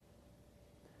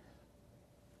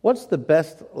What's the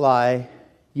best lie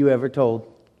you ever told?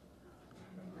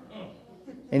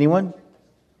 Anyone?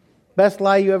 Best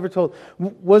lie you ever told?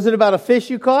 Was it about a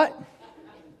fish you caught?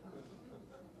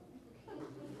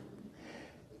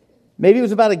 Maybe it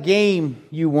was about a game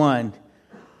you won.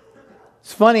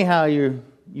 It's funny how you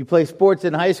play sports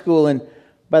in high school, and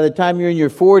by the time you're in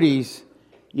your 40s,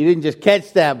 you didn't just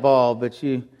catch that ball, but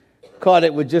you caught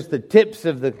it with just the tips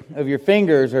of your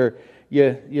fingers, or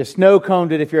you snow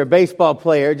coned it if you're a baseball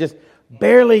player. Just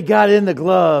barely got in the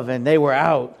glove and they were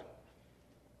out.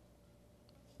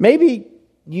 Maybe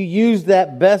you used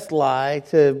that best lie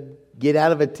to get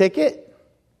out of a ticket.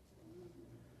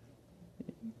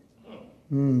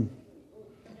 Maybe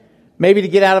to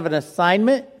get out of an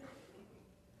assignment.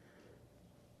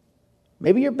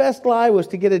 Maybe your best lie was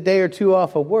to get a day or two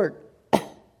off of work.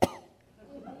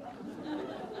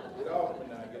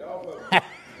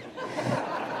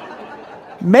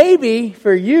 Maybe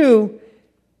for you,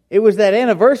 it was that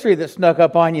anniversary that snuck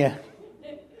up on you.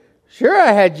 Sure,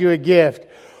 I had you a gift.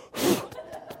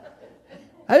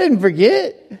 I didn't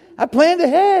forget. I planned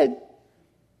ahead.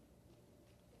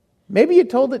 Maybe you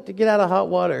told it to get out of hot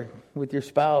water with your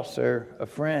spouse or a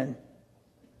friend.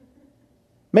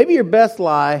 Maybe your best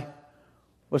lie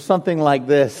was something like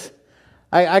this.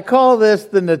 I call this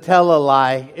the Nutella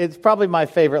lie. It's probably my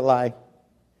favorite lie.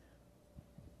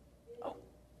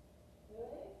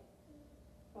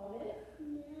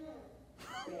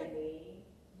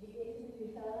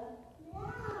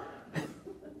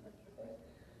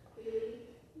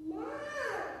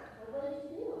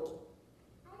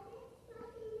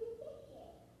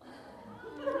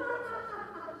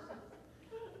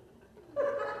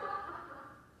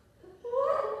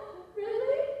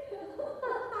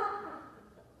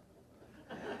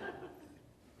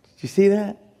 Did you see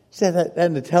that? She said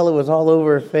that Nutella was all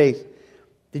over her face.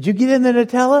 Did you get in the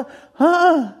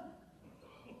Nutella?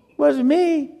 Wasn't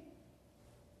me.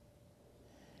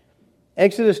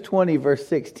 Exodus 20 verse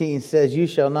 16 says, "You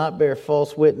shall not bear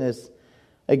false witness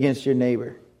against your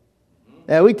neighbor."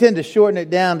 Now we tend to shorten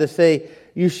it down to say,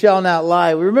 "You shall not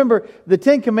lie." Remember, the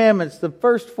 10 Commandments, the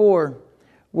first 4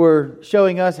 were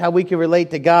showing us how we can relate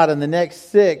to God, and the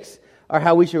next 6 are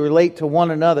how we should relate to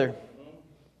one another.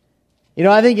 You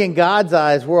know, I think in God's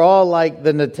eyes, we're all like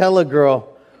the Nutella girl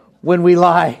when we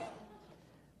lie.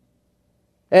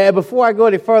 And before I go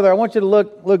any further, I want you to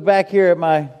look back here at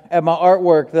my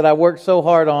artwork that I worked so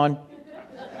hard on.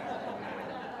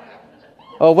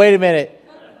 Oh, wait a minute.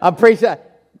 I'm pretty sure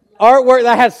artwork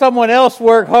that I had someone else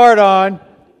work hard on.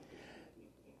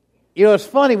 You know, it's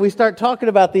funny. We start talking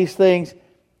about these things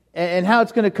and how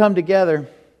it's going to come together.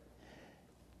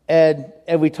 And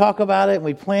we talk about it and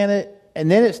we plan it. And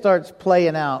then it starts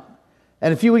playing out.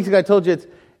 And a few weeks ago I told you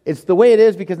it's the way it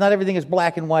is because not everything is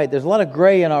black and white. There's a lot of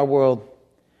gray in our world.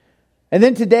 And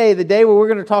then today, the day where we're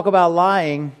going to talk about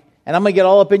lying, and I'm going to get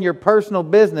all up in your personal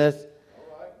business,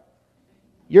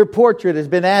 your portrait has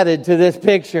been added to this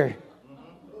picture.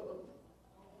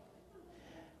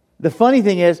 The funny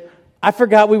thing is, I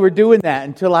forgot we were doing that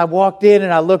until I walked in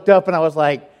and I looked up and I was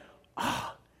like,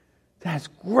 oh, that's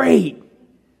great.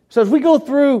 So as we go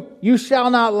through, you shall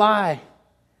not lie.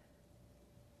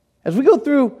 As we go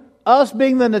through us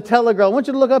being the Nutella girl, I want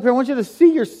you to look up here. I want you to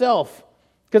see yourself.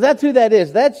 Because that's who that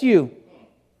is. That's you.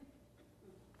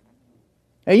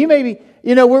 And you may be,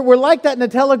 we're like that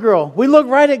Nutella girl. We look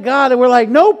right at God and we're like,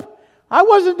 nope, I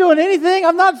wasn't doing anything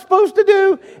I'm not supposed to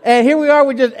do. And here we are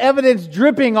with just evidence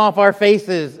dripping off our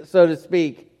faces, so to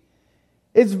speak.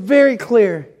 It's very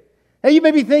clear. Now you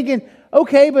may be thinking,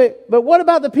 okay, but what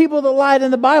about the people that lied in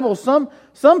the Bible? Some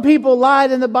people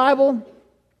lied in the Bible,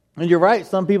 and you're right,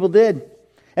 some people did.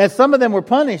 And some of them were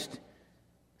punished.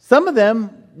 Some of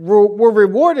them were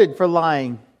rewarded for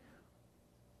lying.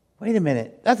 Wait a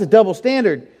minute, that's a double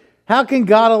standard. How can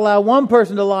God allow one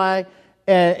person to lie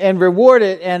and reward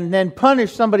it and then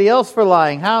punish somebody else for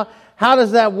lying? How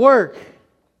does that work?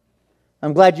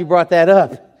 I'm glad you brought that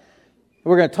up.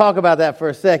 We're going to talk about that for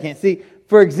a second. See,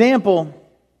 for example,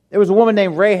 there was a woman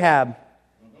named Rahab.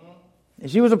 And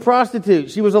she was a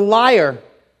prostitute. She was a liar.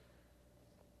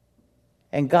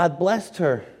 And God blessed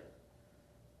her.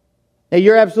 Now,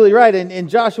 you're absolutely right. In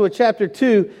Joshua chapter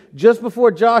 2, just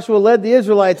before Joshua led the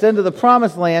Israelites into the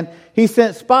promised land, he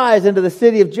sent spies into the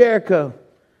city of Jericho.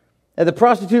 And the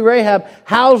prostitute Rahab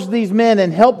housed these men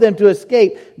and helped them to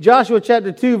escape. Joshua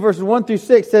chapter 2, verses 1 through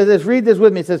 6 says this. Read this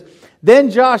with me. It says, "Then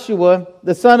Joshua,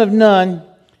 the son of Nun,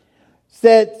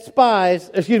 sent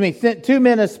 2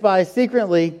 men as spies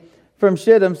secretly from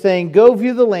Shittim, saying, 'Go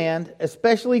view the land,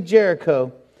 especially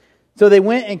Jericho.' So they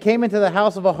went and came into the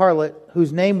house of a harlot,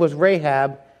 whose name was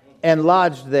Rahab, and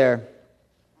lodged there.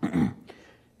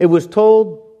 It was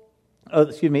told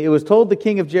it was told the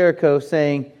king of Jericho,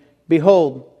 saying,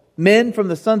 Behold, men from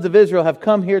the sons of Israel have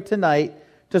come here tonight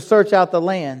to search out the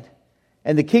land.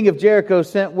 And the king of Jericho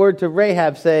sent word to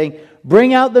Rahab, saying,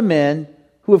 Bring out the men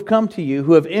who have come to you,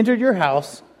 who have entered your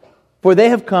house, for they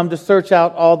have come to search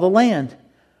out all the land.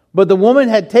 But the woman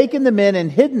had taken the men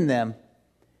and hidden them.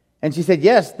 And she said,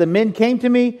 Yes, the men came to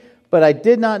me, but I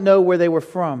did not know where they were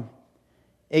from.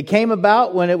 It came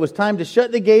about when it was time to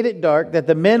shut the gate at dark that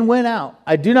the men went out.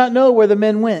 I do not know where the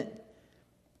men went.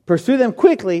 Pursue them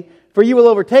quickly, for you will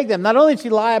overtake them. Not only did she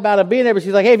lie about them being there, but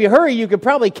she's like, hey, if you hurry, you could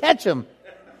probably catch them.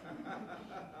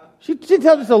 She didn't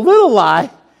tell just a little lie.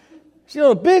 She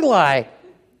told a big lie.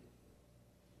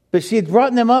 But she had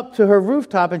brought them up to her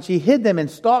rooftop, and she hid them in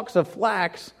stalks of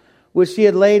flax, which she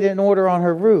had laid in order on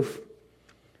her roof.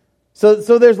 So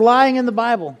there's lying in the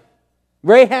Bible.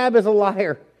 Rahab is a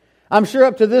liar. I'm sure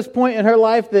up to this point in her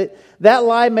life that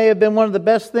lie may have been one of the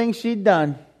best things she'd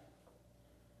done.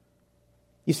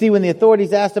 You see, when the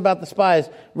authorities asked about the spies,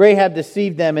 Rahab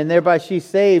deceived them, and thereby she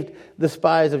saved the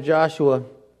spies of Joshua.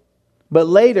 But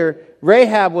later,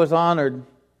 Rahab was honored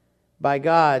by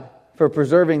God for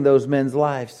preserving those men's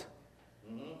lives.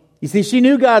 You see, she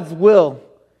knew God's will,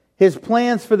 His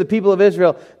plans for the people of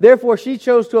Israel. Therefore, she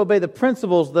chose to obey the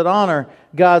principles that honor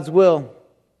God's will.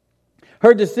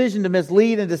 Her decision to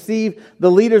mislead and deceive the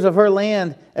leaders of her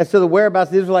land as to the whereabouts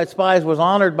of the Israelite spies was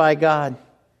honored by God.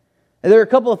 And there are a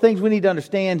couple of things we need to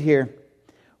understand here.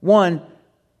 One,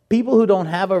 people who don't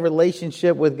have a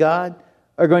relationship with God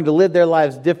are going to live their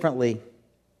lives differently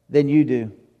than you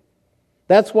do.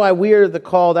 That's why we are the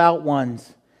called out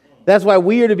ones. That's why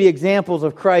we are to be examples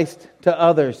of Christ to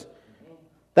others.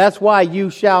 That's why you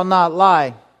shall not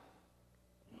lie.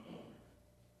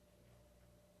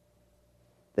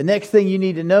 The next thing you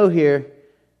need to know here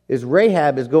is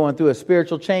Rahab is going through a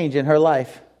spiritual change in her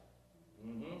life.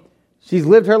 She's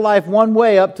lived her life one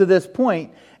way up to this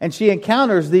point, and she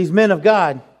encounters these men of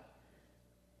God.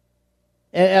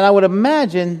 And I would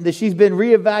imagine that she's been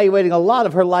reevaluating a lot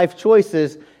of her life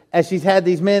choices as she's had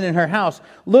these men in her house.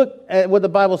 Look at what the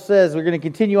Bible says. We're going to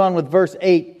continue on with verse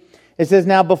 8. It says,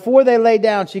 Now before they lay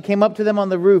down, she came up to them on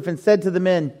the roof and said to the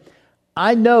men,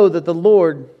 I know that the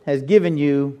Lord has given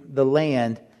you the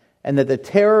land, and that the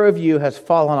terror of you has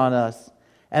fallen on us,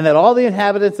 and that all the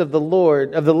inhabitants of the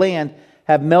land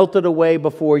have melted away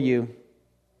before you.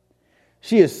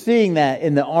 She is seeing that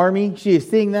in the army. She is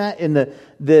seeing that in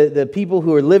the people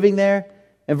who are living there.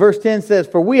 And verse 10 says,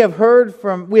 For we have heard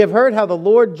how the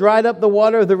Lord dried up the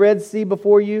water of the Red Sea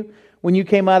before you when you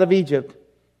came out of Egypt,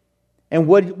 and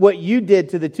what you did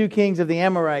to the two kings of the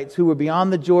Amorites who were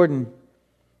beyond the Jordan,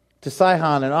 to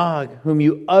Sihon and Og, whom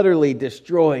you utterly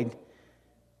destroyed.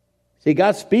 See,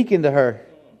 God's speaking to her.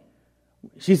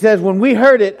 She says, when we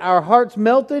heard it, our hearts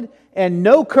melted, and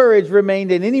no courage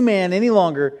remained in any man any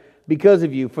longer because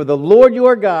of you. For the Lord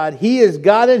your God, He is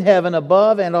God in heaven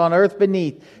above and on earth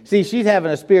beneath. See, she's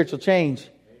having a spiritual change.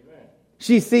 Amen.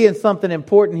 She's seeing something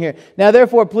important here. Now,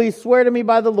 therefore, please swear to me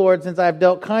by the Lord, since I have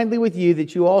dealt kindly with you,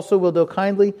 that you also will deal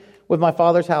kindly with my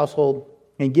father's household,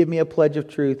 and give me a pledge of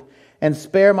truth, and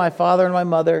spare my father and my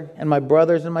mother, and my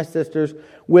brothers and my sisters,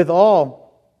 with all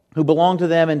who belong to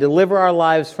them, and deliver our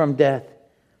lives from death.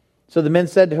 So the men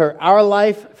said to her, Our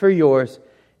life for yours,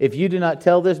 if you do not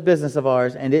tell this business of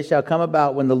ours, and it shall come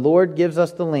about when the Lord gives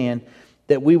us the land,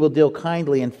 that we will deal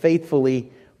kindly and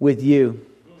faithfully with you.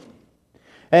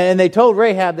 And they told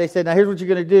Rahab, they said, now here's what you're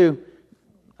going to do.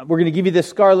 We're going to give you this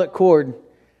scarlet cord,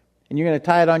 and you're going to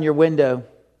tie it on your window.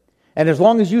 And as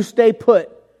long as you stay put,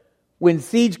 when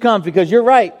siege comes, because you're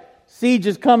right, siege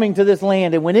is coming to this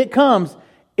land, and when it comes,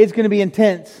 it's going to be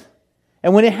intense.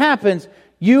 And when it happens,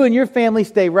 you and your family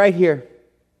stay right here.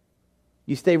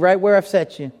 You stay right where I've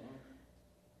set you.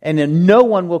 And then no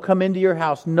one will come into your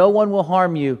house. No one will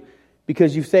harm you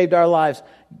because you've saved our lives.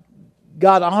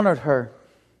 God honored her.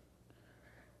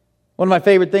 One of my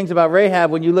favorite things about Rahab,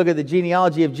 when you look at the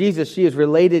genealogy of Jesus, she is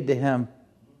related to him.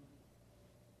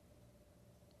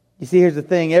 You see, here's the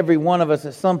thing. Every one of us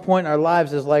at some point in our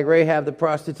lives is like Rahab the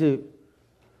prostitute.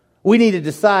 We need to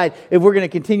decide if we're going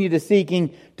to continue to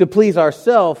seeking to please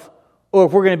ourselves, or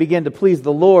if we're going to begin to please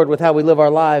the Lord with how we live our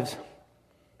lives.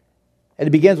 And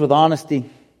it begins with honesty.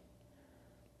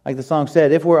 Like the song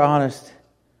said, if we're honest.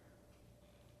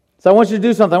 So I want you to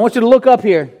do something. I want you to look up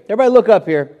here. Everybody look up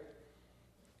here.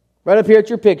 Right up here at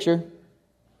your picture.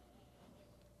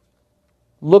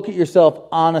 Look at yourself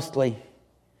honestly.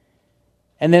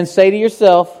 And then say to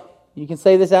yourself, you can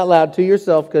say this out loud to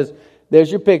yourself because there's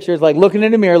your picture. It's like looking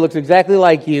in a mirror, looks exactly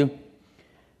like you.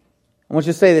 I want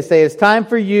you to say this. Say, it's time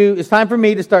for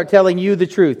me to start telling you the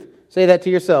truth. Say that to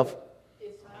yourself.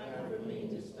 It's time for me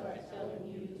to start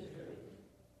telling you the truth.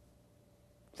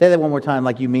 Say that one more time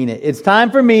like you mean it. It's time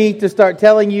for me to start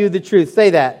telling you the truth. Say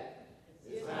that.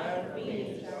 It's time for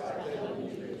me to start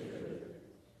telling you the truth.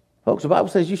 Folks, the Bible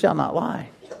says you shall not lie.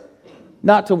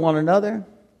 Not to one another.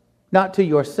 Not to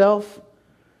yourself.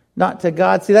 Not to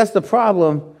God. See, that's the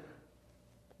problem.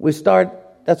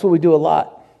 That's what we do a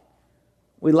lot.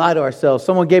 We lie to ourselves.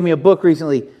 Someone gave me a book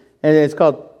recently, and it's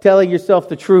called Telling Yourself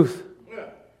the Truth. I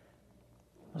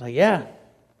was like, yeah,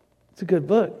 it's a good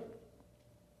book.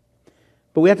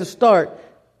 But we have to start.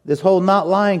 This whole not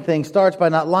lying thing starts by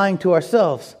not lying to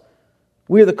ourselves.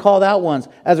 We are the called out ones.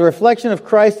 As a reflection of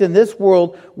Christ in this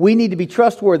world, we need to be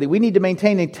trustworthy. We need to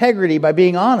maintain integrity by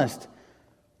being honest.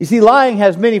 You see, lying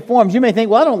has many forms. You may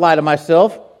think, well, I don't lie to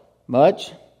myself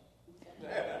much.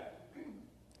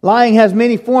 Lying has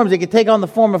many forms. It can take on the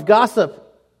form of gossip.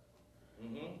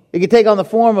 It can take on the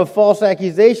form of false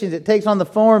accusations. It takes on the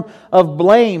form of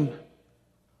blame.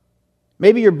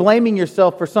 Maybe you're blaming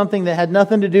yourself for something that had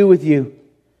nothing to do with you.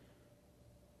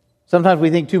 Sometimes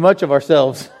we think too much of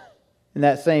ourselves in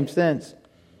that same sense.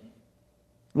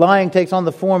 Lying takes on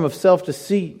the form of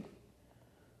self-deceit.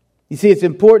 You see, it's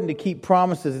important to keep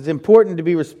promises. It's important to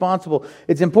be responsible.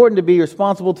 It's important to be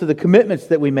responsible to the commitments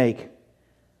that we make.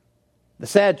 The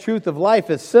sad truth of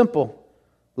life is simple.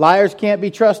 Liars can't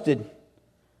be trusted.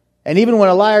 And even when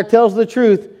a liar tells the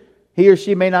truth, he or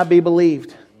she may not be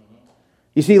believed.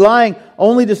 You see, lying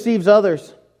only deceives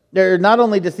others. It not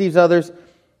only deceives others,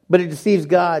 but it deceives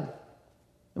God.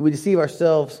 And we deceive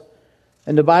ourselves.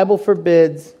 And the Bible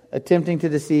forbids attempting to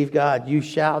deceive God. You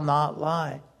shall not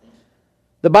lie.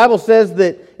 The Bible says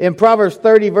that in Proverbs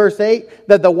 30 verse 8,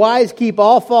 that the wise keep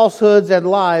all falsehoods and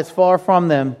lies far from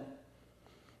them.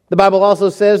 The Bible also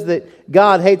says that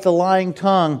God hates a lying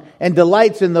tongue and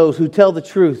delights in those who tell the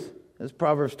truth. That's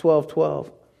Proverbs 12:12.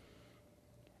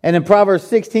 And in Proverbs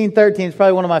 16:13, it's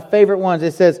probably one of my favorite ones.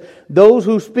 It says, those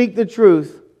who speak the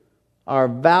truth are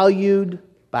valued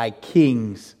by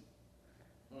kings.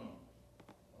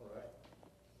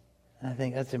 I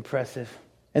think that's impressive.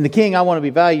 And the king I want to be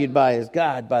valued by is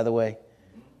God, by the way.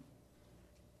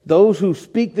 Those who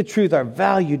speak the truth are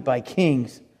valued by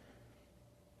kings.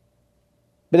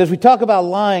 But as we talk about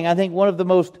lying, I think one of the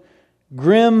most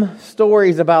grim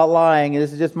stories about lying, and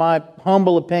this is just my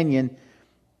humble opinion,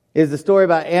 is the story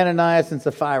about Ananias and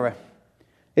Sapphira.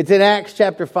 It's in Acts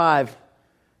chapter 5.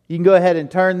 You can go ahead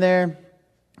and turn there.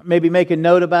 Maybe make a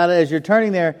note about it. As you're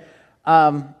turning there,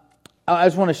 I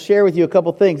just want to share with you a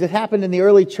couple things. It happened in the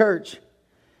early church.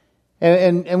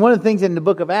 And one of the things in the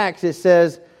book of Acts, it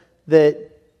says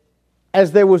that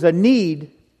as there was a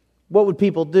need, what would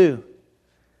people do?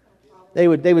 They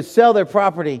would sell their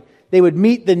property. They would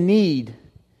meet the need.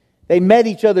 They met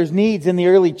each other's needs in the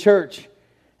early church.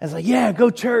 I was like, yeah,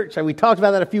 go church. And we talked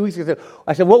about that a few weeks ago.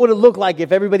 I said, what would it look like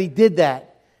if everybody did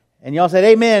that? And y'all said,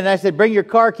 amen. And I said, bring your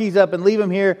car keys up and leave them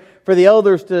here for the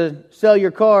elders to sell your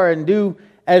car and do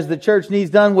as the church needs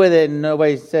done with it. And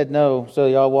nobody said no. So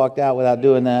y'all walked out without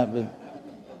doing that. But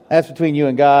that's between you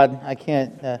and God. I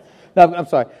can't. No, I'm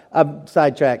sorry. I'm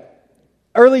sidetracked.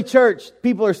 Early church,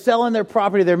 people are selling their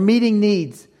property. They're meeting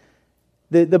needs.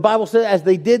 The Bible says as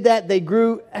they did that, they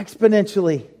grew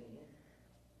exponentially.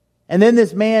 And then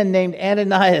this man named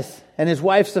Ananias and his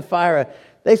wife Sapphira,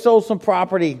 they sold some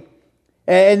property.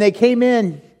 And they came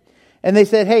in and they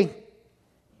said, hey,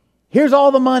 here's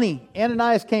all the money.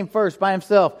 Ananias came first by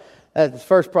himself. That's his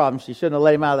first problem. She shouldn't have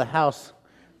let him out of the house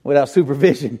without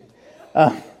supervision.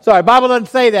 Sorry, Bible doesn't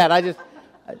say that.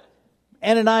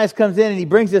 Ananias comes in and he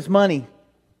brings this money.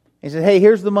 He said, hey,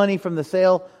 here's the money from the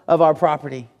sale of our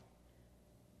property.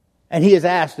 And he is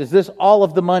asked, is this all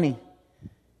of the money?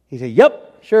 He said,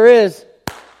 yep, sure is.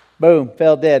 Boom,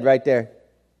 fell dead right there.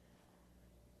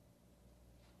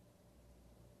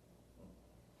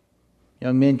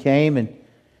 Young men came and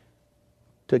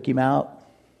took him out,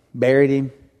 buried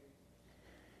him.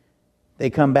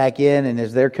 They come back in, and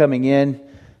as they're coming in,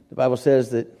 the Bible says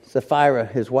that Sapphira,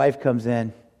 his wife, comes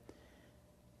in.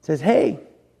 Says, hey,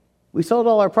 we sold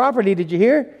all our property. Did you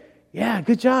hear? Yeah,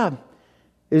 good job.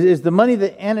 Is the money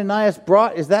that Ananias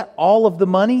brought, is that all of the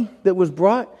money that was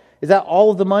brought? Is that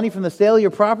all of the money from the sale of your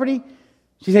property?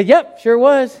 She said, yep, sure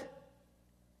was.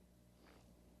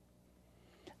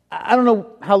 I don't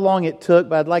know how long it took,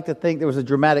 but I'd like to think there was a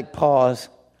dramatic pause.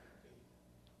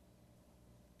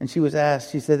 And she was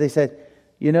asked, they said,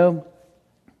 you know,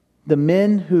 the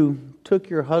men who took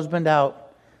your husband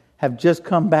out have just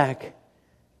come back,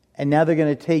 and now they're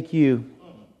going to take you.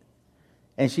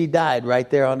 And she died right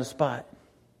there on the spot.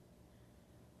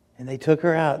 And they took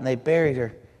her out and they buried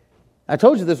her. I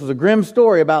told you this was a grim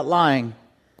story about lying.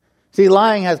 See,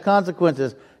 lying has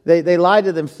consequences. They lied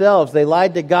to themselves. They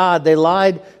lied to God. They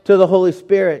lied to the Holy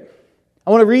Spirit. I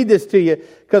want to read this to you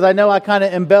because I know I kind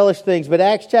of embellish things. But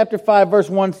Acts chapter 5 verse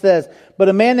 1 says, "But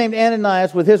a man named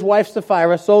Ananias with his wife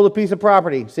Sapphira sold a piece of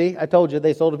property." See, I told you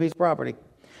they sold a piece of property.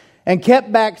 "And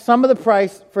kept back some of the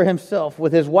price for himself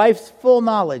with his wife's full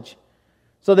knowledge."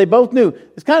 So they both knew.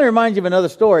 This kind of reminds you of another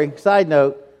story. Side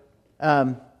note,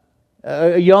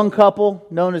 a young couple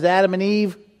known as Adam and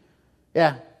Eve.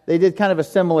 Yeah, they did kind of a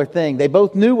similar thing. They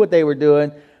both knew what they were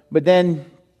doing, but then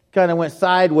kind of went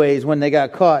sideways when they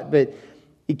got caught. But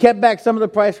he kept back some of the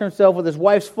price for himself with his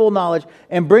wife's full knowledge,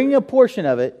 and bringing a portion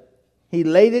of it, he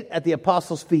laid it at the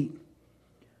apostles' feet.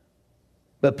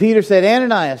 But Peter said,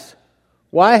 "Ananias,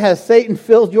 why has Satan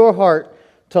filled your heart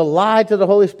to lie to the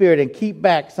Holy Spirit and keep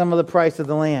back some of the price of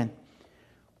the land?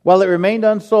 While it remained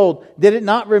unsold, did it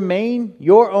not remain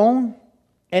your own?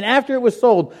 And after it was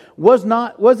sold, was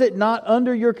it not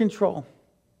under your control?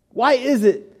 Why is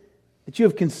it that you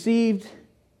have conceived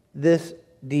this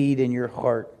deed in your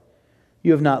heart?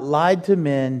 You have not lied to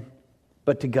men,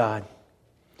 but to God."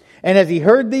 And as he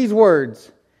heard these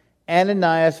words,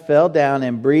 Ananias fell down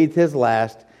and breathed his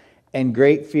last, and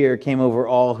great fear came over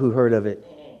all who heard of it.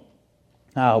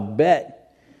 I'll bet.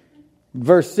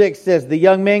 Verse 6 says, "The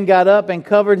young men got up and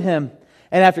covered him,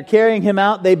 and after carrying him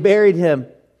out, they buried him.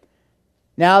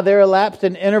 Now there elapsed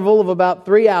an interval of about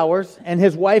 3 hours, and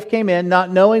his wife came in, not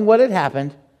knowing what had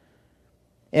happened.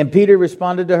 And Peter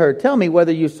responded to her, 'Tell me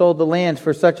whether you sold the land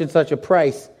for such and such a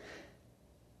price.'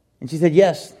 And she said,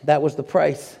 'Yes, that was the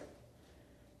price.'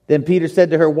 Then Peter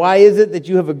said to her, 'Why is it that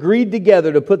you have agreed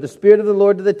together to put the Spirit of the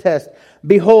Lord to the test?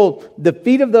 Behold, the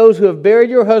feet of those who have buried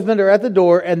your husband are at the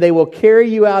door, and they will carry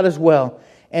you out as well.'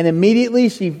 And immediately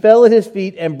she fell at his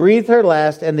feet and breathed her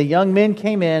last, and the young men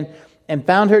came in and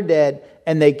found her dead,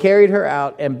 and they carried her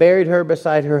out and buried her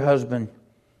beside her husband."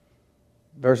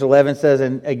 Verse 11 says,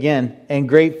 and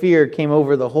great fear came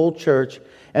over the whole church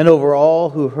and over all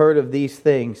who heard of these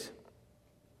things.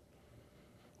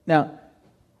 Now,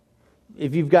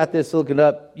 if you've got this, look it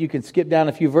up. You can skip down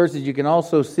a few verses. You can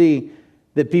also see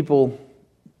that people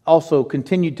also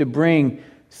continued to bring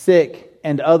sick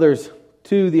and others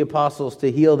to the apostles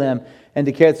to heal them and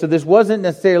to care. So this wasn't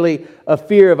necessarily a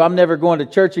fear of, "I'm never going to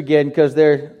church again because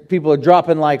people are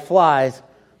dropping like flies."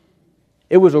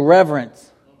 It was a reverence.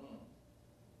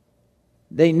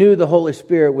 They knew the Holy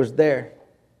Spirit was there.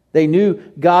 They knew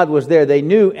God was there. They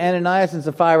knew Ananias and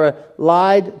Sapphira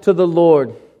lied to the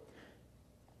Lord.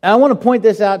 And I want to point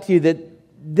this out to you, that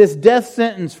this death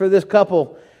sentence for this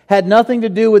couple had nothing to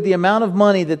do with the amount of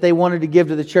money that they wanted to give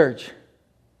to the church.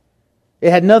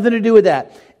 It had nothing to do with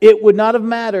that. It would not have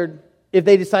mattered if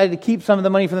they decided to keep some of the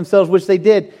money for themselves, which they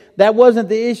did. That wasn't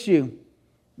the issue.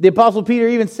 The Apostle Peter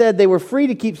even said they were free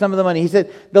to keep some of the money. He said,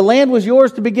 the land was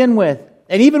yours to begin with.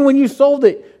 And even when you sold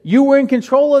it, you were in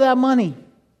control of that money.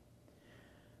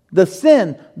 The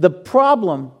sin, the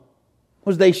problem,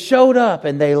 was they showed up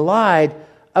and they lied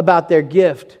about their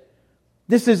gift.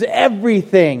 This is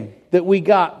everything that we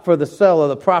got for the sale of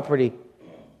the property.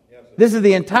 This is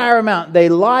the entire amount. They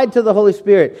lied to the Holy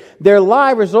Spirit. Their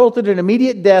lie resulted in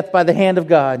immediate death by the hand of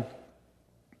God.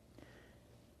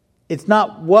 It's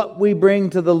not what we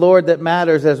bring to the Lord that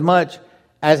matters as much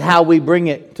as how we bring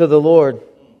it to the Lord.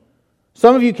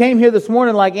 Some of you came here this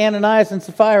morning like Ananias and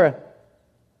Sapphira.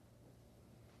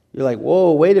 You're like,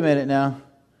 whoa, wait a minute now.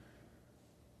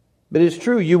 But it's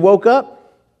true. You woke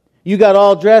up. You got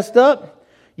all dressed up.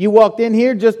 You walked in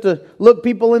here just to look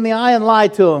people in the eye and lie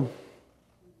to them.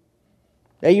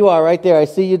 There you are right there. I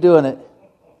see you doing it.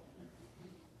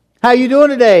 How you doing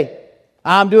today?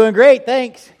 I'm doing great,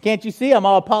 thanks. Can't you see? I'm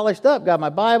all polished up. Got my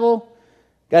Bible.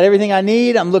 Got everything I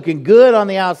need. I'm looking good on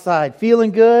the outside.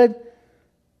 Feeling good.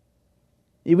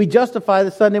 We justify the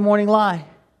Sunday morning lie.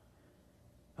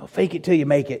 Oh, fake it till you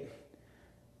make it.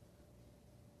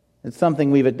 It's something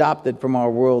we've adopted from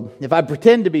our world. If I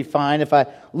pretend to be fine, if I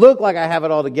look like I have it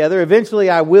all together,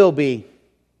 eventually I will be.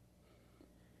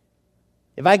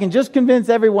 If I can just convince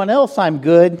everyone else I'm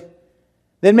good,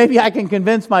 then maybe I can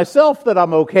convince myself that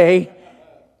I'm okay.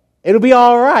 It'll be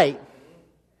all right.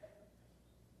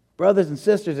 Brothers and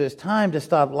sisters, it's time to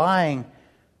stop lying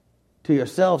to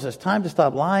yourselves. It's time to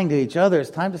stop lying to each other.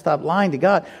 It's time to stop lying to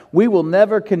God. We will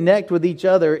never connect with each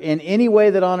other in any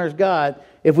way that honors God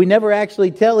if we never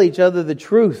actually tell each other the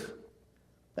truth.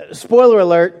 Spoiler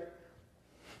alert.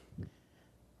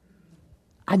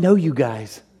 I know you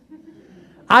guys.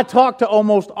 I talk to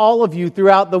almost all of you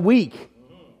throughout the week.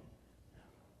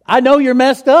 I know you're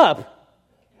messed up.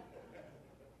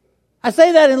 I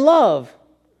say that in love.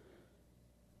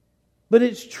 But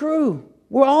it's true.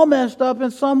 We're all messed up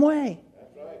in some way.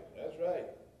 That's right.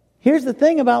 Here's the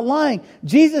thing about lying.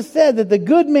 Jesus said that the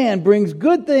good man brings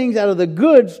good things out of the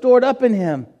good stored up in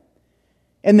him.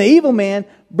 And the evil man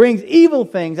brings evil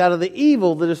things out of the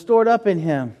evil that is stored up in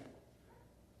him.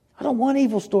 I don't want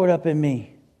evil stored up in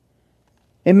me.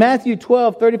 In Matthew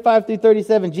 12, 35 through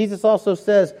 37, Jesus also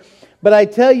says, "But I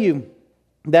tell you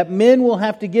that men will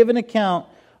have to give an account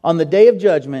on the day of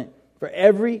judgment for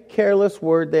every careless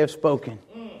word they have spoken.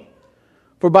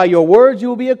 For by your words you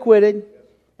will be acquitted,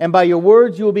 and by your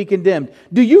words you will be condemned."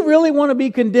 Do you really want to be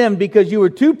condemned because you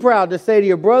were too proud to say to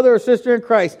your brother or sister in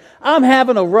Christ, "I'm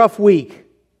having a rough week"?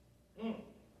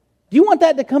 Do you want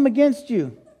that to come against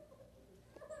you?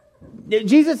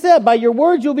 Jesus said, by your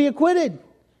words you'll be acquitted.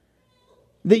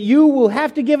 That you will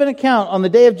have to give an account on the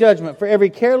day of judgment for every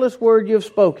careless word you have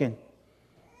spoken.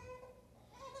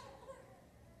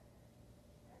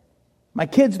 My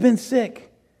kid's been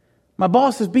sick. My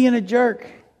boss is being a jerk.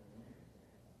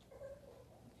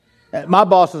 My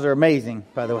bosses are amazing,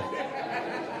 by the way.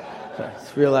 So I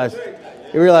just realized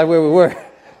where we were.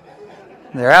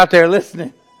 They're out there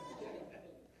listening.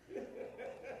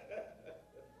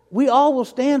 We all will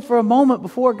stand for a moment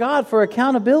before God for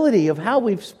accountability of how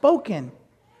we've spoken.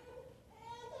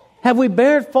 Have we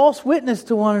bared false witness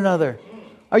to one another?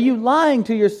 Are you lying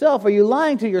to yourself? Are you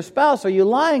lying to your spouse? Are you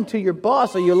lying to your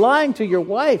boss? Are you lying to your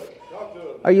wife?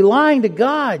 Are you lying to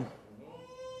God?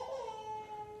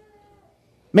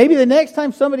 Maybe the next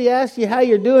time somebody asks you how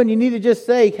you're doing, you need to just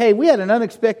say, "Hey, we had an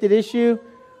unexpected issue.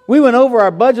 We went over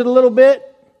our budget a little bit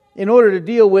in order to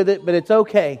deal with it, but it's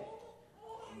okay."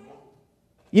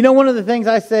 You know, one of the things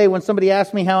I say when somebody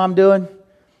asks me how I'm doing?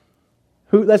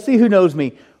 Let's see who knows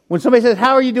me. When somebody says,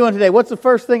 "How are you doing today?" What's the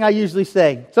first thing I usually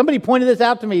say? Somebody pointed this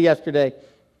out to me yesterday.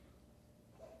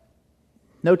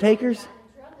 No takers?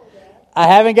 I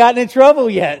haven't gotten in trouble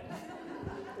yet.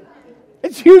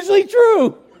 It's usually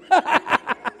true.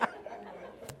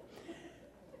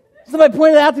 Somebody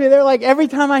pointed it out to me. They're like, every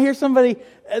time I hear somebody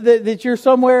that you're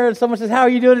somewhere and someone says, "How are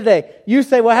you doing today?" You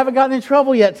say, "Well, I haven't gotten in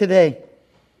trouble yet today."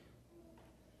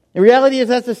 The reality is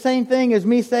that's the same thing as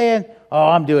me saying, "Oh,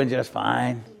 I'm doing just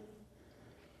fine."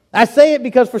 I say it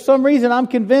because for some reason I'm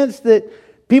convinced that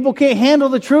people can't handle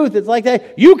the truth. It's like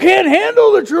that. You can't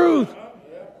handle the truth.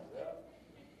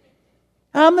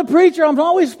 I'm the preacher. I'm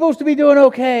always supposed to be doing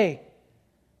okay.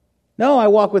 No, I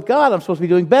walk with God. I'm supposed to be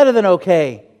doing better than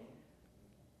okay.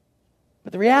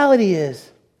 But the reality is,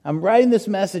 I'm writing this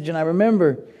message and I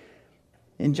remember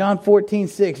in John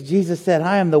 14:6, Jesus said,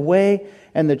 "I am the way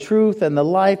and the truth and the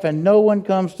life, and no one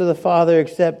comes to the Father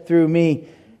except through me."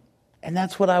 And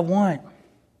that's what I want.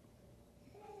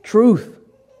 Truth.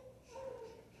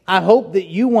 I hope that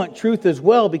you want truth as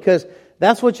well, because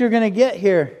that's what you're going to get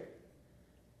here.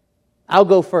 I'll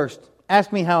go first.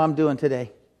 Ask me how I'm doing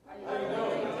today.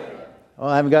 Oh,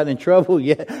 I haven't gotten in trouble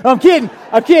yet. I'm kidding.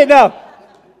 No.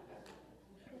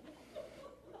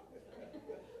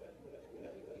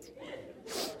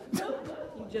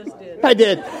 You just did. I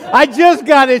did. I just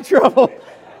got in trouble.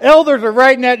 Elders are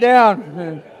writing that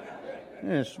down.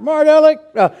 Smart aleck.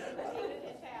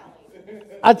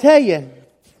 I tell you,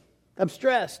 I'm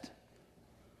stressed.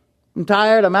 I'm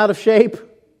tired. I'm out of shape.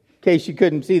 In case you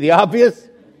couldn't see the obvious.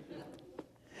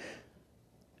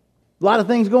 A lot of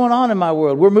things going on in my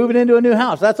world. We're moving into a new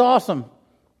house. That's awesome.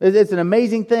 It's an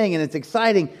amazing thing and it's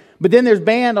exciting. But then there's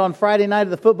band on Friday night of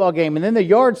the football game, and then the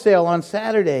yard sale on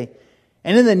Saturday.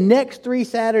 And then the next 3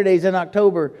 Saturdays in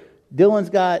October, Dylan's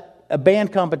got a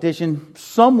band competition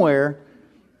somewhere,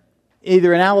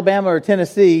 either in Alabama or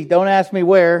Tennessee. Don't ask me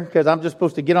where, because I'm just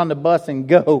supposed to get on the bus and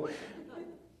go.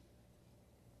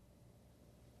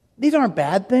 These aren't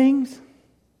bad things,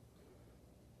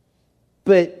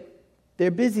 but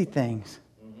they're busy things.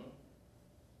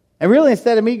 And really,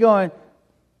 instead of me going,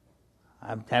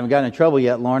 "I haven't gotten in trouble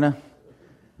yet, Lorna,"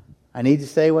 I need to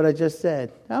say what I just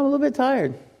said. I'm a little bit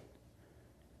tired.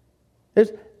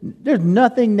 There's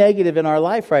nothing negative in our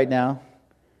life right now,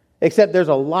 except there's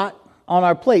a lot on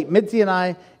our plate. Mitzi and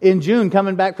I, in June,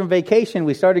 coming back from vacation,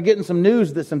 we started getting some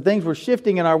news that some things were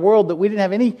shifting in our world that we didn't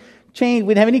have any change,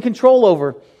 we didn't have any control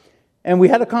over. And we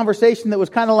had a conversation that was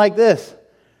kind of like this.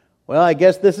 Well, I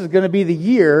guess this is going to be the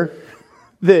year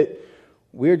that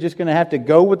we're just going to have to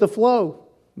go with the flow.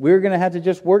 We're going to have to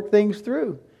just work things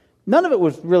through. None of it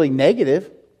was really negative.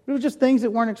 It was just things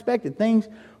that weren't expected, things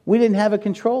we didn't have a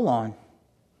control on.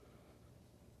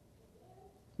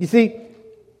 You see,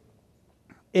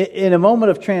 in a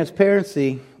moment of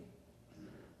transparency,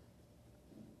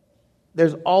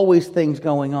 there's always things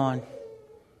going on.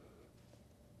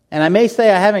 And I may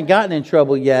say I haven't gotten in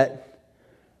trouble yet,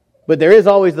 but there is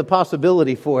always the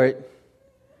possibility for it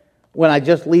when I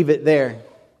just leave it there.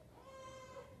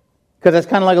 Because that's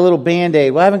kind of like a little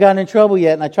Band-Aid. Well, I haven't gotten in trouble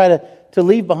yet, and I try to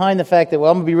leave behind the fact that,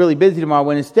 well, I'm going to be really busy tomorrow,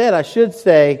 when instead I should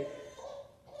say,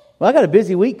 well, I got a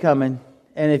busy week coming,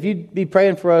 and if you'd be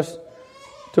praying for us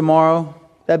tomorrow,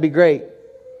 that'd be great.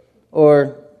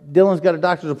 Or Dylan's got a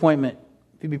doctor's appointment.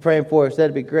 If you'd be praying for us,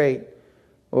 that'd be great.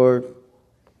 Or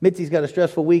Mitzi's got a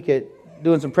stressful week at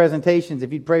doing some presentations.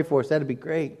 If you'd pray for us, that'd be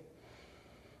great.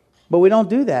 But we don't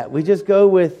do that. We just go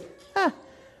with,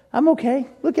 I'm okay.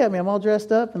 Look at me. I'm all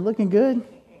dressed up and looking good.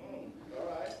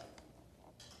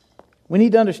 We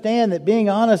need to understand that being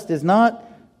honest is not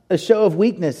a show of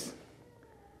weakness.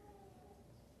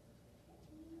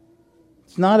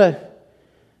 It's not a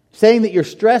saying that you're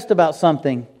stressed about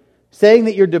something, saying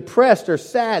that you're depressed or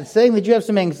sad, saying that you have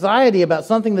some anxiety about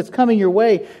something that's coming your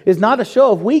way is not a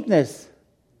show of weakness.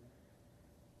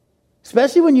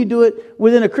 Especially when you do it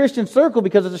within a Christian circle,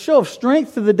 because it's a show of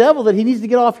strength to the devil that he needs to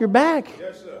get off your back.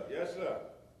 Yes, sir. Yes, sir.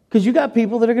 Because you got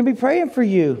people that are going to be praying for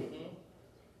you.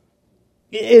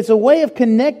 It's a way of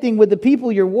connecting with the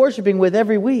people you're worshiping with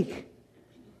every week.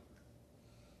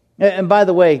 And by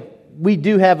the way, we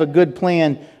do have a good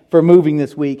plan for moving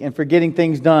this week and for getting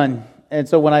things done. And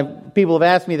so when people have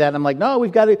asked me that, I'm like, no,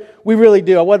 we really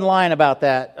do. I wasn't lying about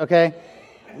that, okay?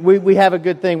 We have a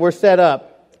good thing. We're set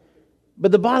up.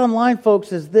 But the bottom line,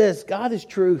 folks, is this. God is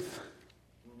truth.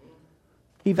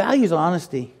 He values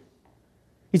honesty.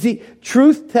 You see,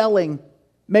 truth-telling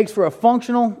makes for a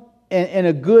functional and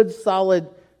a good, solid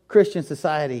Christian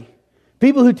society.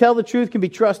 People who tell the truth can be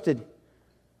trusted.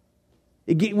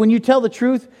 When you tell the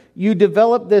truth, you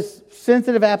develop this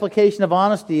sensitive application of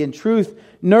honesty, and truth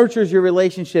nurtures your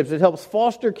relationships. It helps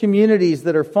foster communities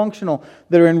that are functional,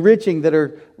 that are enriching, that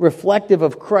are reflective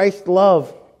of Christ's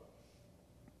love.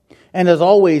 And as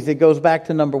always, it goes back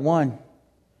to number one.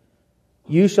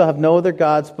 You shall have no other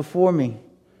gods before me.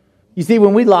 You see,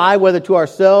 when we lie, whether to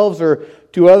ourselves or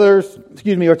to others,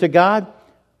 or to God,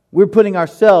 we're putting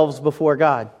ourselves before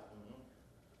God.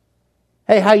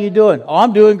 Hey, how you doing? Oh,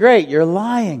 I'm doing great. You're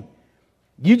lying.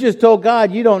 You just told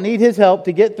God you don't need His help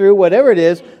to get through whatever it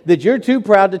is that you're too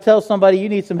proud to tell somebody you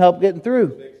need some help getting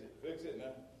through. Fix it now.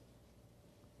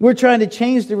 We're trying to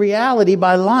change the reality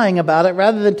by lying about it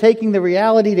rather than taking the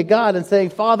reality to God and saying,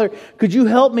 Father, could you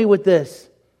help me with this?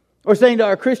 Or saying to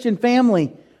our Christian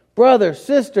family, brother,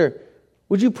 sister,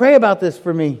 would you pray about this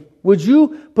for me? Would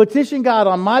you petition God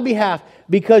on my behalf?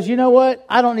 Because you know what?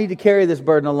 I don't need to carry this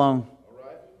burden alone.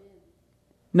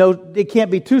 No, it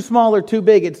can't be too small or too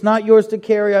big. It's not yours to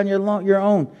carry on your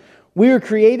own. We were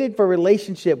created for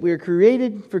relationship. We were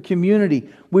created for community.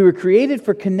 We were created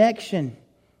for connection.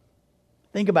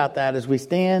 Think about that as we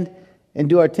stand and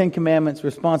do our 10 Commandments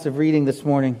responsive reading this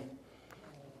morning.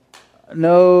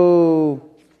 No.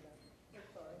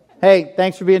 Hey,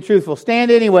 thanks for being truthful.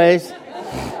 Stand anyways.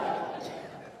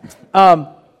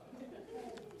 I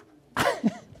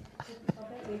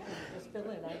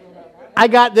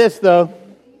got this though.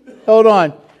 Hold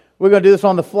on. We're going to do this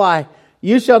on the fly.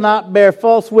 You shall not bear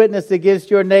false witness against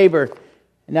your neighbor.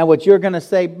 And now what you're going to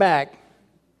say back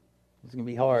is going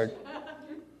to be hard.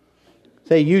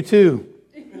 Say, you too.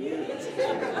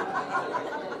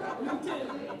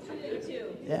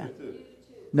 Yeah.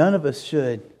 None of us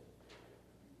should.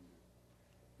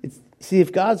 See,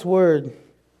 if God's Word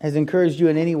has encouraged you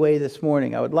in any way this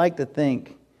morning, I would like to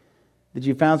think that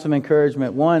you found some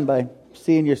encouragement. One, by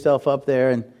seeing yourself up there,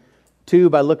 and two,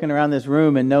 by looking around this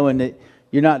room and knowing that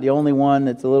you're not the only one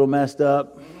that's a little messed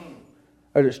up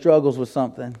or that struggles with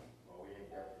something.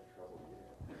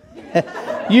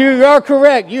 You are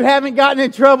correct. You haven't gotten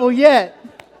in trouble yet.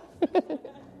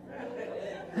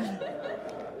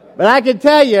 But I can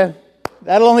tell you,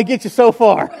 that'll only get you so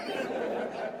far.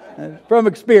 From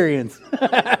experience.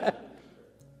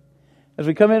 As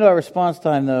we come into our response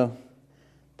time, though,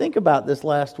 think about this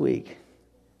last week.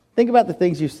 Think about the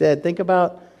things you've said. Think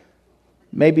about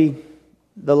maybe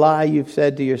the lie you've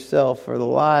said to yourself, or the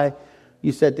lie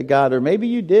you said to God, or maybe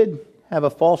you did have a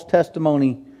false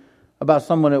testimony about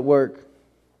someone at work.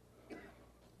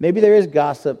 Maybe there is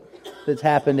gossip that's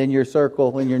happened in your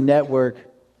circle, in your network.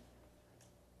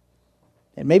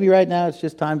 And maybe right now it's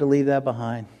just time to leave that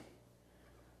behind.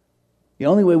 The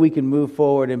only way we can move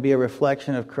forward and be a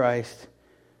reflection of Christ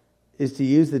is to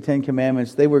use the 10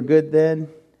 Commandments. They were good then,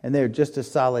 and they're just as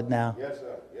solid now. Yes,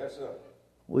 sir. Yes, sir.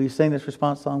 Will you sing this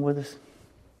response song with us?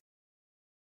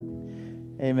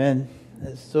 Amen.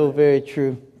 That's so very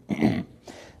true. I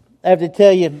have to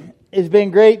tell you, it's been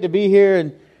great to be here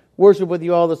and worship with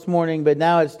you all this morning, but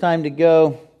now it's time to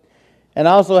go. And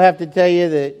I also have to tell you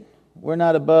that we're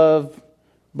not above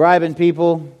bribing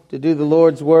people to do the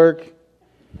Lord's work.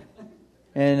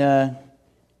 And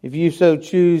if you so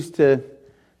choose to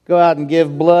go out and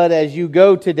give blood as you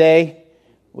go today,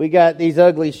 we got these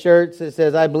ugly shirts that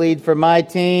says, I bleed for my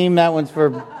team. That one's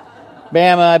for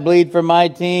Bama, I bleed for my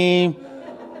team.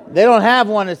 They don't have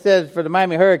one that says for the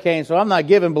Miami Hurricanes, so I'm not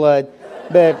giving blood.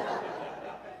 But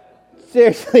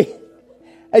seriously,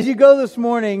 as you go this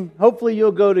morning, hopefully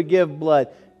you'll go to give blood.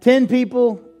 10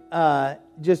 people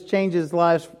just changes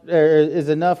lives, is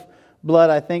enough blood,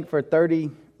 I think, for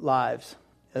 30 lives.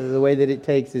 The way that it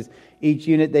takes is each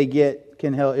unit they get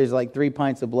can help is like 3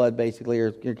 pints of blood, basically,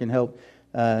 or can help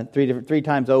three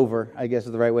times over, I guess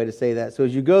is the right way to say that. So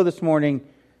as you go this morning,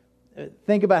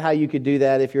 think about how you could do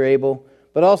that if you're able.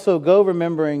 But also go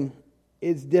remembering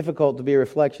it's difficult to be a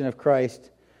reflection of Christ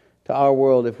to our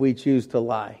world if we choose to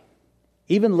lie.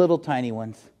 Even little tiny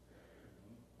ones.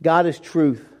 God is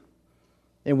truth.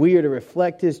 And we are to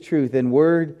reflect His truth in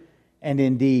word and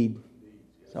in deed.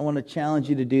 So I want to challenge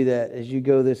you to do that as you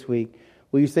go this week.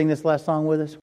 Will you sing this last song with us?